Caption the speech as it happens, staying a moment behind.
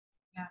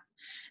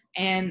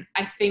And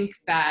I think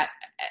that,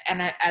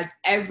 and as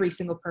every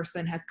single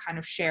person has kind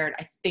of shared,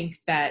 I think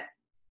that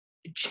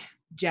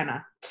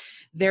Jenna,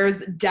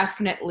 there's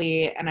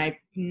definitely, and I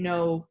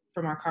know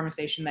from our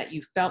conversation that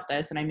you felt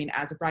this, and I mean,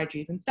 as a bride,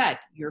 you even said,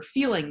 you're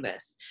feeling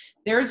this.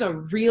 There's a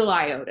real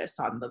iota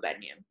on the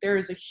venue. There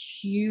is a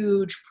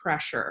huge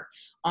pressure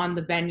on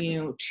the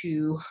venue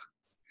to,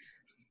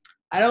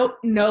 I don't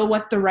know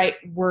what the right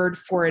word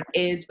for it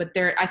is, but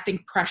I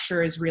think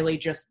pressure is really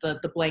just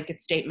the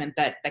blanket statement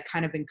that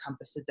kind of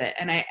encompasses it.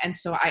 And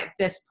so at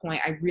this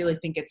point, I really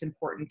think it's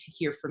important to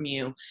hear from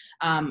you.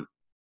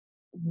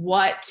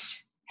 What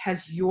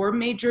has your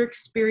major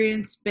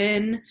experience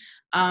been?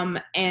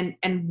 And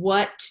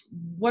what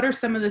are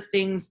some of the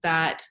things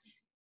that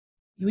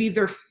you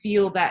either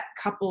feel that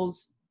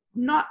couples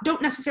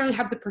don't necessarily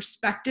have the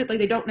perspective, like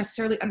they don't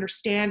necessarily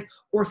understand,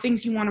 or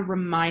things you want to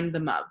remind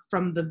them of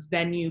from the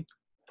venue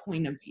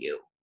point of view?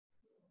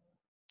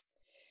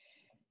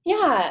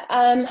 Yeah,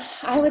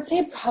 I would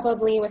say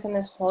probably within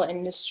this whole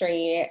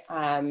industry,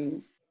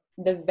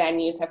 the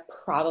venues have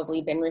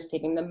probably been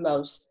receiving the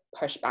most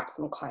pushback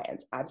from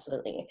clients,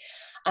 absolutely.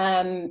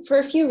 For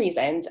a few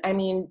reasons. I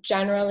mean,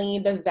 generally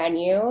the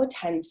venue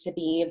tends to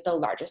be the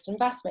largest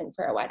investment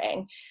for a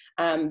wedding.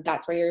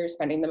 That's where you're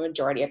spending the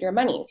majority of your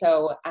money.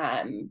 So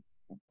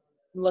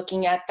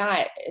looking at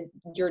that,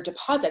 your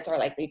deposits are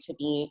likely to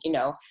be,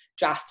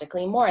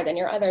 drastically more than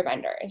your other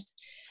vendors.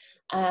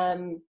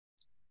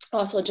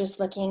 Also just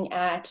looking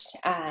at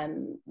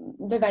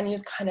the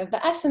venue's kind of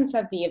the essence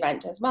of the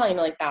event as well,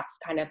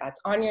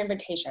 that's on your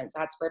invitations.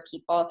 That's where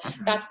people,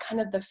 that's kind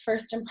of the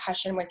first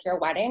impression with your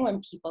wedding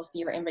when people see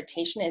your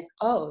invitation is,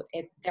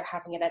 they're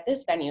having it at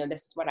this venue.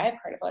 This is what I've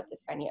heard about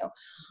this venue.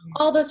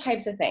 All those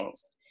types of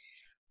things.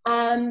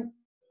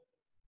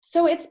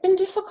 So it's been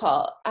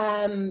difficult.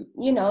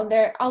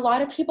 A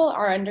lot of people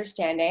are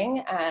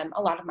understanding.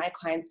 A lot of my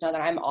clients know that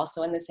I'm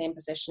also in the same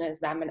position as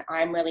them, and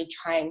I'm really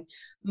trying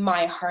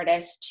my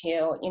hardest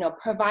to,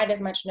 provide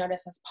as much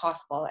notice as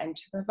possible and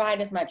to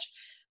provide as much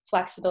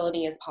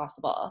flexibility as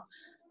possible.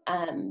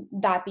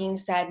 That being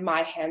said,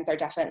 my hands are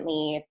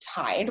definitely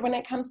tied when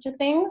it comes to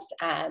things.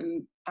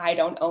 I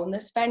don't own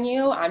this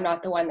venue. I'm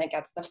not the one that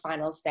gets the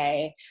final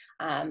say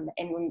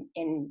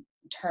in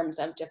terms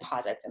of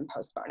deposits and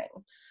postponing.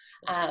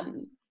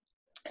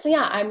 So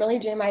yeah, I'm really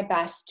doing my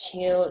best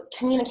to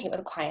communicate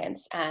with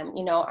clients.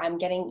 I'm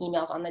getting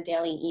emails on the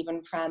daily,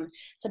 even from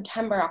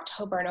September,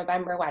 October,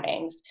 November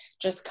weddings,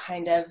 just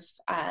kind of,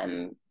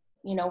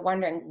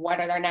 wondering what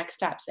are their next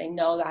steps. They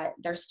know that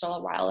they're still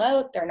a while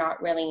out. They're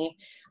not really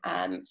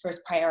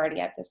first priority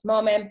at this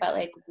moment,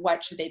 but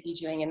what should they be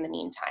doing in the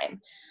meantime?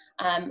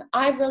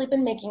 I've really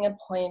been making a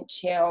point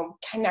to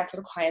connect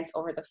with clients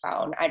over the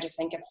phone. I just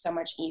think it's so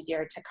much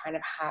easier to kind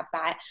of have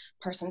that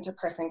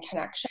person-to-person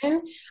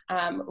connection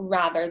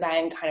rather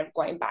than kind of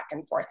going back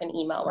and forth in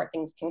email where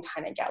things can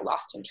kind of get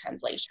lost in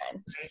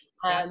translation.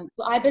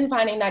 So I've been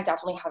finding that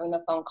definitely having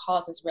the phone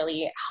calls is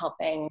really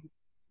helping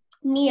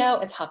me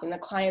out, it's helping the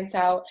clients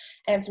out,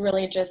 and it's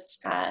really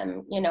just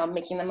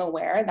making them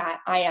aware that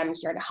I am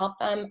here to help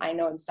them. I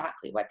know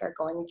exactly what they're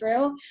going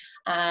through,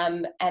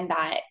 and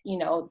that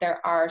there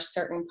are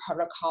certain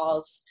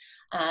protocols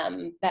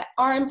that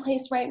are in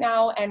place right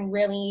now, and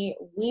really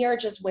we are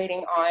just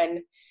waiting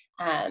on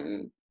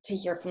to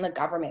hear from the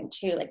government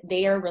too.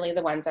 They are really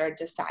the ones that are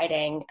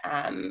deciding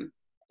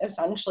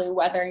essentially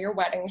whether your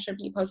wedding should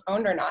be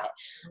postponed or not.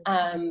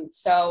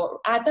 So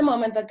at the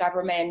moment, the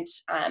government,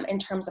 in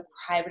terms of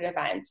private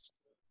events,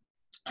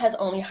 has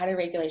only had a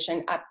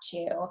regulation up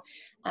to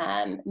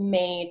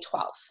May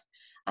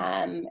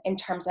 12th in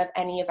terms of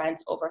any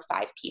events over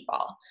 5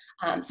 people.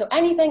 So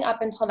anything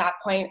up until that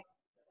point,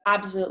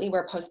 absolutely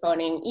we're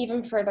postponing.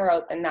 Even further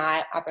out than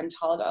that, up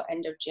until about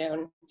end of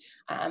June,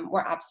 we're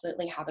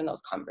absolutely having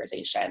those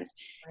conversations.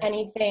 Right.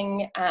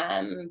 Anything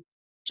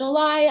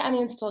July,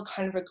 still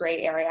kind of a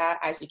gray area,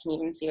 as you can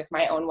even see with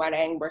my own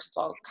wedding. We're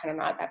still kind of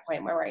not at that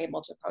point where we're able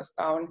to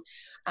postpone.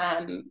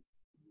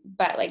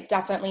 But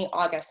definitely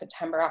August,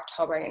 September,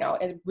 October,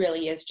 it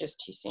really is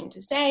just too soon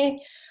to say.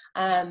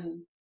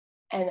 And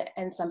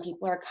some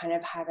people are kind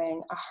of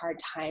having a hard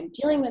time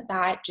dealing with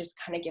that, just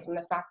kind of given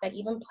the fact that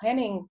even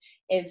planning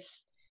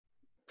is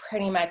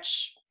pretty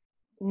much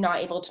not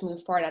able to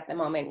move forward at the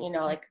moment.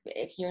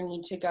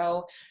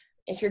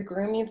 If your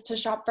groom needs to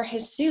shop for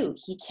his suit,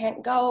 he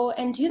can't go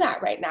and do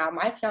that right now.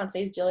 My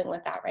fiance is dealing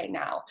with that right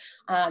now.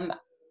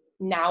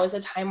 Now is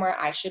a time where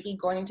I should be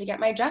going to get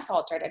my dress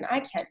altered, and I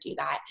can't do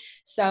that.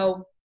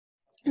 So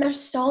there's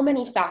so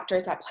many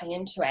factors that play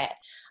into it.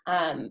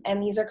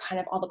 And these are kind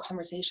of all the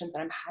conversations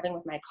that I'm having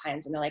with my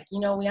clients. And they're like,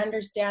 we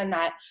understand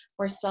that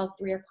we're still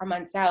 3 or 4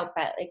 months out,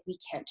 but we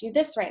can't do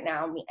this right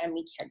now, and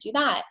we can't do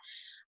that.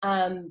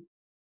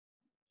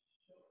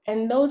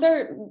 And those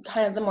are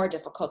kind of the more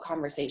difficult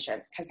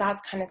conversations, because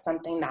that's kind of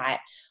something that,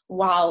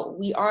 while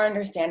we are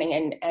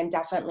understanding, and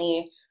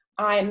definitely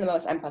I'm the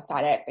most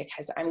empathetic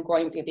because I'm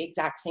going through the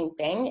exact same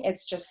thing,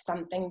 it's just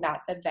something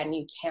that the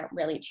venue can't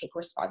really take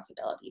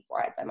responsibility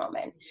for at the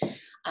moment.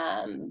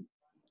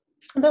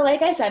 But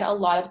like I said, a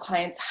lot of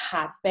clients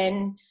have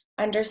been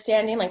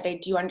understanding, like they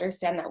do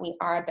understand that we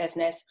are a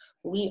business.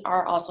 We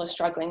are also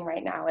struggling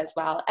right now as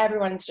well.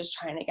 Everyone's just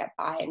trying to get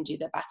by and do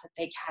the best that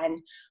they can.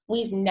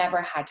 We've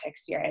never had to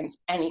experience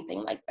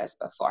anything like this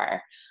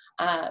before.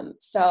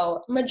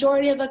 So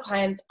majority of the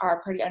clients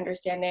are pretty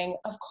understanding.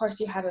 Of course,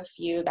 you have a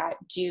few that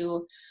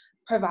do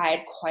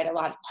provide quite a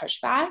lot of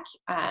pushback.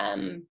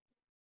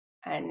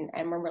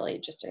 And we're really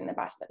just doing the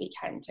best that we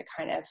can to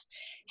kind of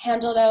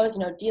handle those,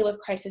 deal with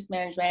crisis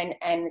management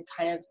and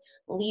kind of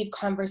leave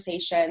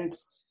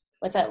conversations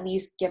with at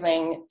least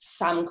giving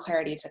some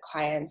clarity to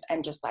clients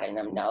and just letting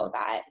them know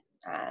that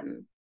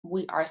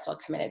we are still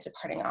committed to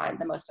putting on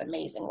the most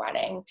amazing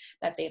wedding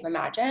that they've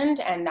imagined,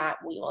 and that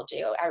we will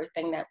do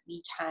everything that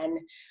we can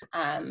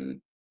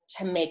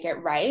to make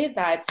it right.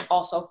 That's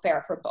also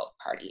fair for both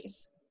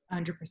parties.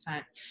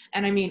 100%.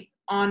 And I mean,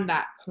 on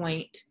that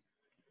point,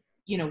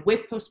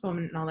 with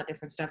postponement and all that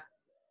different stuff,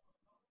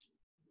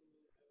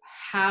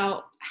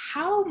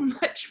 how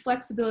much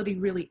flexibility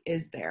really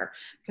is there?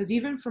 Because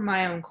even for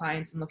my own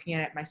clients and looking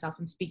at it myself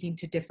and speaking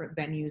to different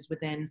venues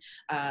within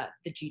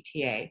the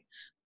GTA,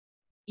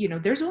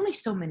 there's only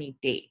so many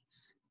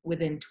dates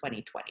within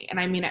 2020. And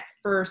I mean, at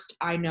first,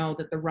 I know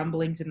that the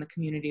rumblings in the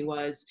community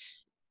was,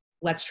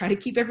 let's try to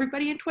keep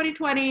everybody in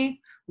 2020.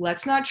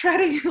 Let's not try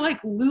to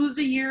lose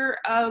a year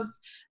of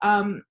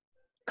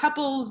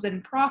couples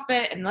and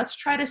profit, and let's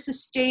try to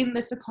sustain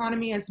this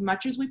economy as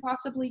much as we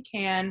possibly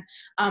can.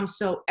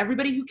 So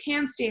everybody who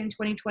can stay in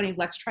 2020,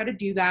 let's try to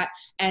do that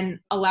and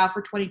allow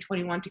for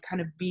 2021 to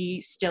kind of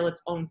be still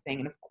its own thing.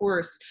 And of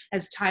course,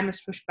 as time has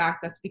pushed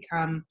back, that's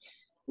become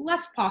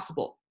less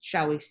possible,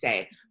 shall we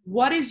say.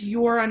 What is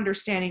your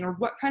understanding, or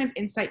what kind of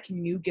insight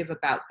can you give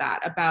about that,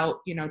 about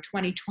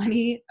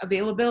 2020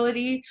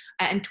 availability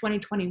and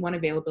 2021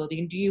 availability?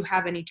 And do you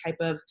have any type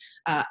of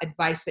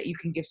advice that you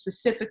can give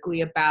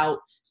specifically about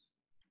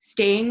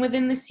staying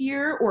within this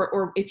year,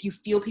 or if you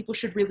feel people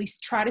should really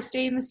try to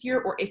stay in this year,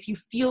 or if you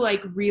feel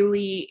like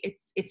really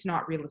it's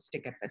not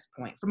realistic at this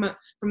point from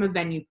a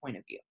venue point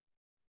of view?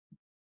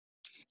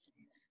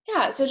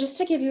 Yeah, so just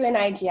to give you an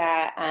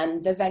idea,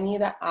 the venue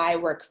that I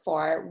work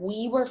for,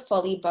 we were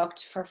fully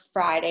booked for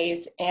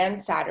Fridays and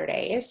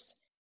Saturdays,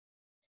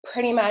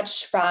 pretty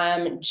much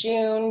from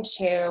June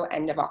to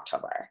end of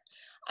October,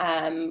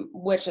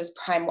 which is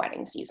prime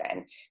wedding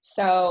season.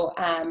 So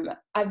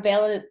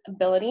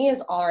availability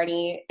is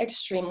already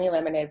extremely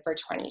limited for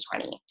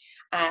 2020.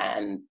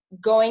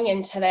 Going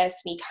into this,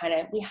 we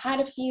had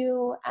a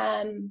few,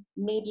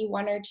 maybe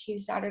 1 or 2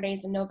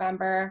 Saturdays in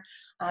November,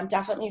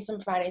 definitely some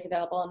Fridays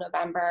available in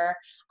November,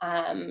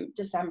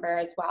 December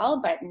as well.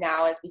 But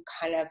now, as we've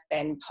kind of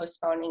been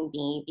postponing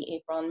the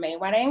April and May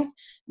weddings,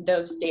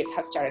 those dates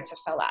have started to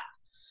fill up.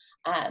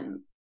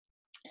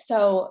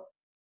 So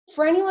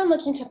for anyone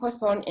looking to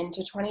postpone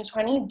into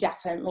 2020,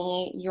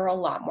 definitely you're a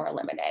lot more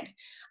limited.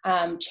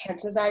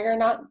 Chances are you're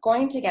not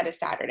going to get a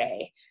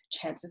Saturday.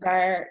 Chances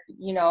are,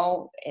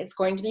 it's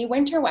going to be a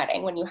winter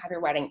wedding when you have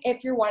your wedding,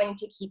 if you're wanting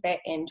to keep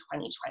it in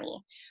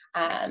 2020.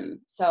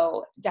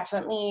 So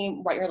definitely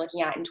what you're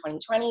looking at in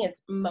 2020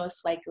 is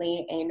most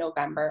likely a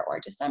November or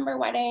December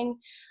wedding,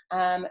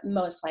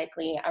 most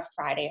likely a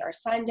Friday or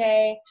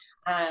Sunday.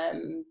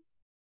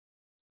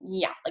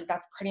 Yeah,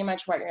 that's pretty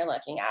much what you're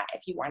looking at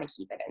if you want to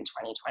keep it in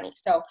 2020.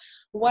 So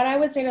what I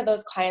would say to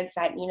those clients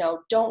that,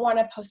 don't want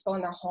to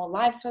postpone their whole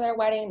lives for their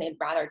wedding, they'd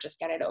rather just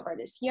get it over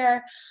this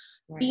year,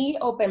 right. Be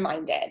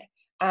open-minded.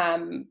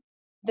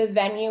 The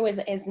venue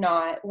is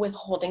not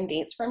withholding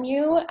dates from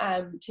you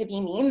to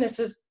be mean. This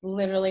is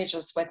literally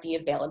just what the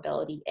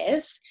availability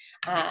is.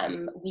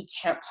 We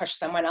can't push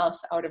someone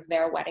else out of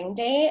their wedding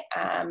date.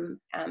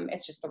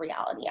 It's just the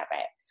reality of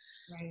it.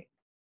 Right.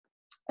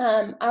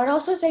 I would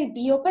also say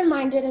be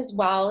open-minded as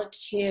well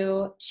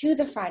to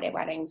the Friday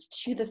weddings,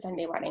 to the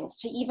Sunday weddings,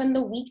 to even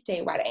the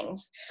weekday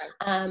weddings.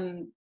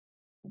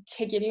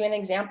 To give you an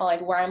example,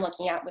 where I'm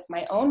looking at with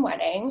my own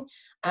wedding,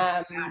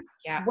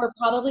 we're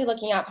probably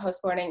looking at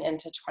postponing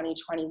into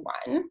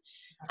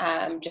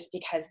 2021, just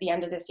because the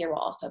end of this year will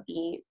also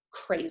be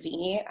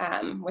crazy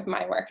with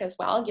my work as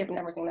well, given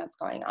everything that's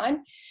going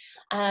on.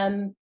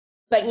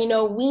 But,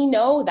 we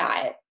know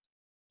that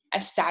a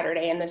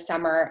Saturday in the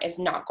summer is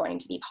not going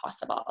to be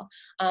possible.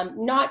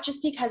 Not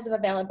just because of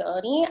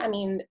availability. I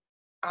mean,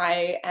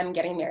 I am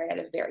getting married at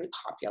a very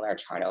popular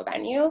Toronto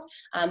venue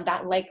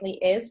that likely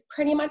is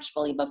pretty much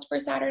fully booked for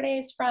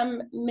Saturdays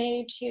from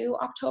May to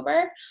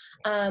October.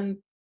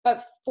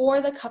 But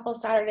for the couple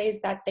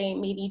Saturdays that they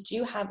maybe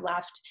do have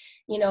left,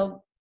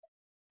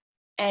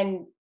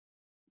 and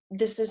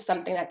this is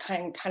something that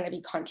can kind of be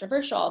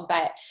controversial,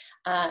 but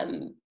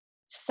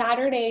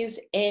Saturdays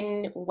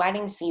in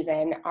wedding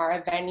season are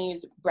a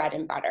venue's bread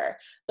and butter.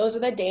 Those are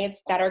the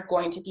dates that are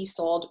going to be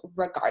sold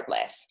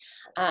regardless.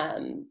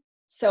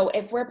 So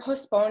if we're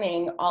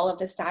postponing all of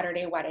the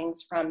Saturday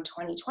weddings from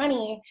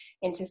 2020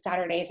 into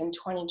Saturdays in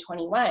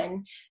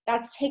 2021,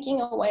 that's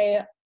taking away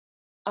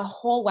a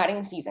whole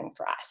wedding season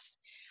for us,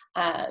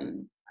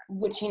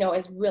 which,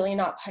 is really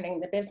not putting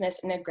the business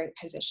in a great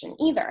position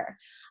either.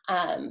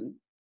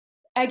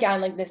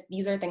 Again,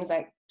 these are things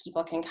that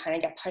people can kind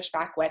of get pushed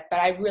back with. But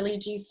I really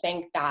do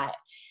think that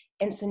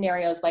in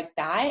scenarios like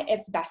that,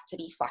 it's best to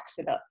be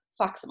flexible.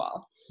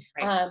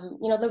 Right.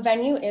 The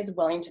venue is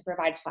willing to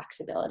provide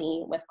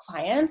flexibility with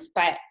clients,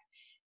 but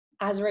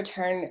as a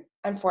return,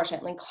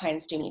 unfortunately,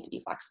 clients do need to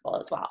be flexible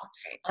as well.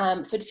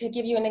 Right. So to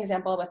give you an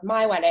example with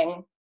my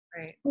wedding,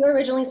 Right. we were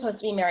originally supposed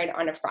to be married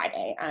on a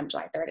Friday.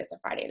 July 3rd is a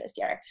Friday this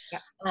year.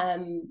 Yeah.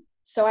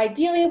 So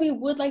ideally, we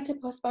would like to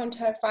postpone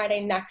to a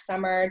Friday next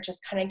summer,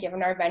 just kind of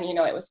given our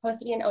venue. It was supposed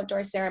to be an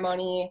outdoor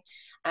ceremony.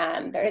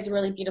 There is a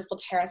really beautiful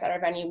terrace at our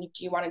venue. We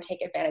do want to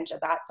take advantage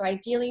of that. So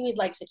ideally, we'd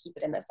like to keep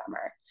it in the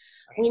summer.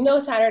 Right. We know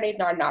Saturday's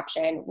not an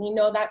option. We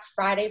know that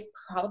Friday's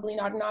probably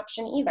not an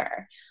option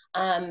either.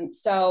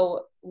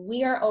 So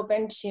we are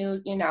open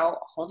to,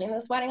 holding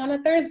this wedding on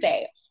a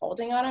Thursday,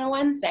 holding it on a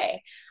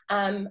Wednesday.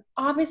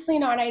 Obviously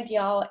not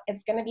ideal.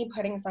 It's going to be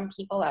putting some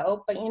people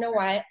out, but you know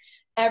what?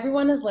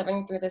 Everyone is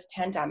living through this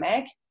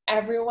pandemic.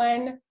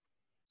 Everyone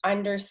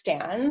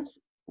understands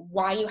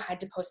why you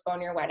had to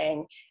postpone your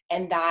wedding,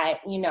 and that,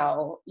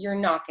 you're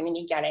not going to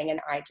be getting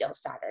an ideal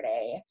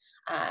Saturday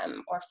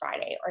or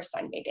Friday or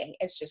Sunday day.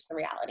 It's just the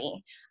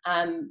reality.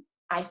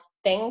 I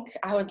think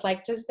I would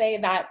like to say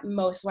that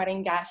most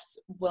wedding guests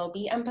will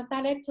be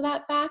empathetic to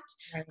that fact,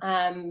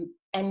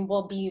 and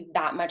will be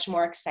that much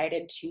more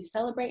excited to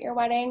celebrate your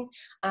wedding,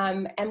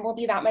 and will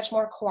be that much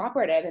more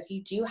cooperative if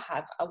you do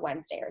have a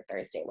Wednesday or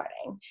Thursday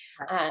wedding.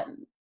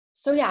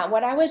 So yeah,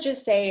 what I would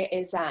just say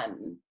is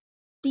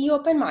be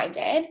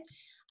open-minded.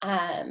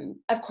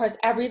 Of course,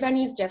 every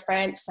venue is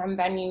different. Some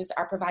venues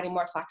are providing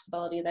more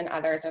flexibility than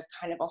others. There's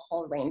kind of a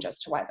whole range as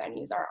to what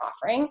venues are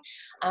offering.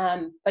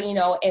 But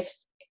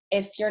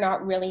if you're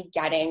not really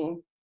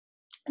getting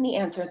the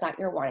answers that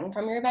you're wanting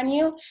from your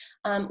venue,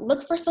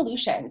 look for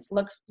solutions.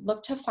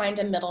 Look to find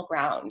a middle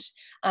ground.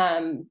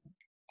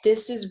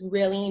 This is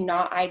really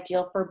not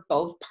ideal for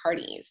both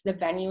parties. The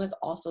venue is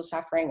also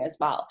suffering as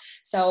well.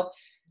 So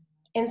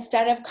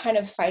instead of kind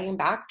of fighting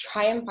back,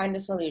 try and find a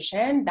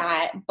solution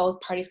that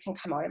both parties can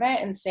come out of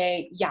it and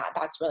say, yeah,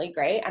 that's really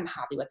great. I'm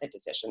happy with the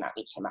decision that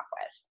we came up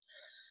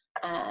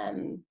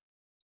with.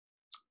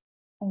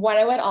 What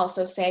I would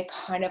also say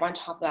kind of on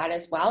top of that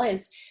as well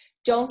is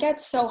don't get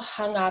so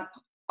hung up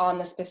on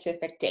the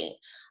specific date.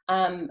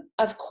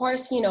 Of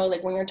course,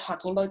 like when you're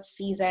talking about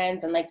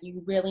seasons and like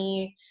you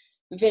really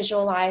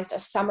visualized a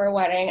summer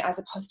wedding as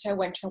opposed to a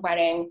winter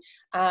wedding,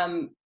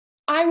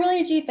 I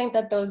really do think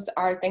that those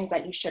are things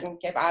that you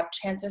shouldn't give up.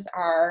 Chances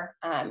are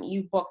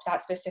you booked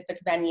that specific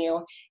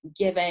venue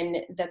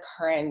given the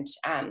current,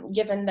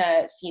 given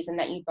the season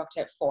that you booked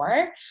it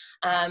for.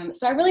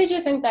 So I really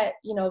do think that,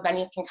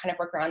 venues can kind of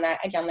work around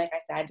that. Again, like I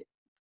said,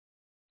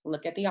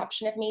 look at the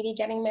option of maybe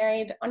getting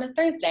married on a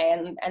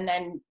Thursday, and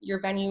then your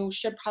venue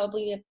should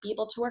probably be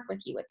able to work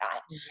with you with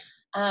that.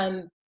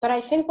 Mm-hmm. But I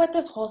think what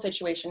this whole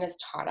situation has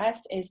taught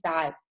us is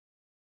that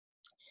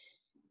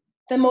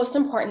the most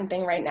important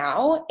thing right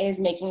now is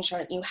making sure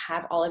that you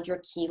have all of your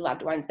key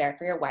loved ones there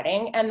for your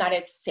wedding and that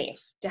it's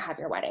safe to have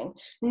your wedding.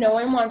 No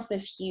one wants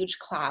this huge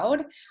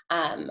cloud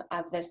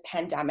of this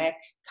pandemic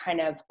kind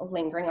of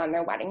lingering on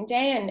their wedding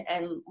day.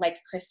 And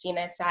like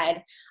Khrystyna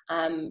said,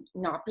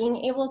 not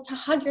being able to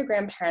hug your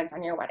grandparents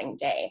on your wedding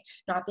day,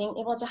 not being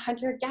able to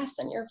hug your guests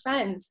and your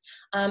friends.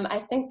 I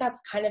think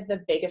that's kind of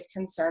the biggest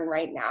concern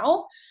right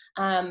now.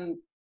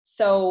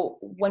 So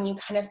when you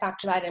kind of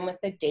factor that in with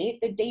the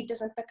date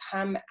doesn't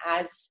become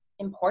as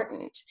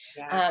important.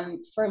 Yeah.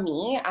 For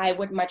me, I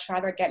would much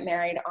rather get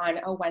married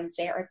on a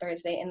Wednesday or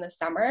Thursday in the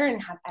summer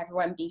and have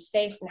everyone be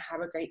safe and have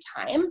a great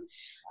time,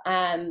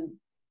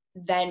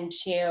 than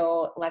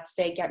to, let's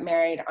say, get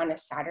married on a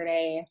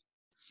Saturday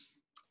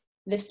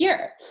this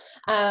year.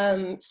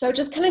 So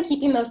just kind of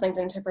keeping those things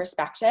into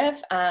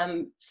perspective.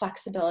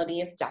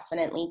 Flexibility is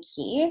definitely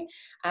key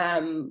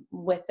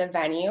with the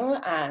venue,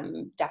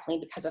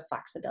 definitely because of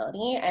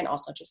flexibility, and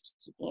also just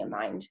keeping in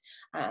mind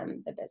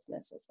the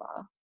business as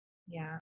well. Yeah.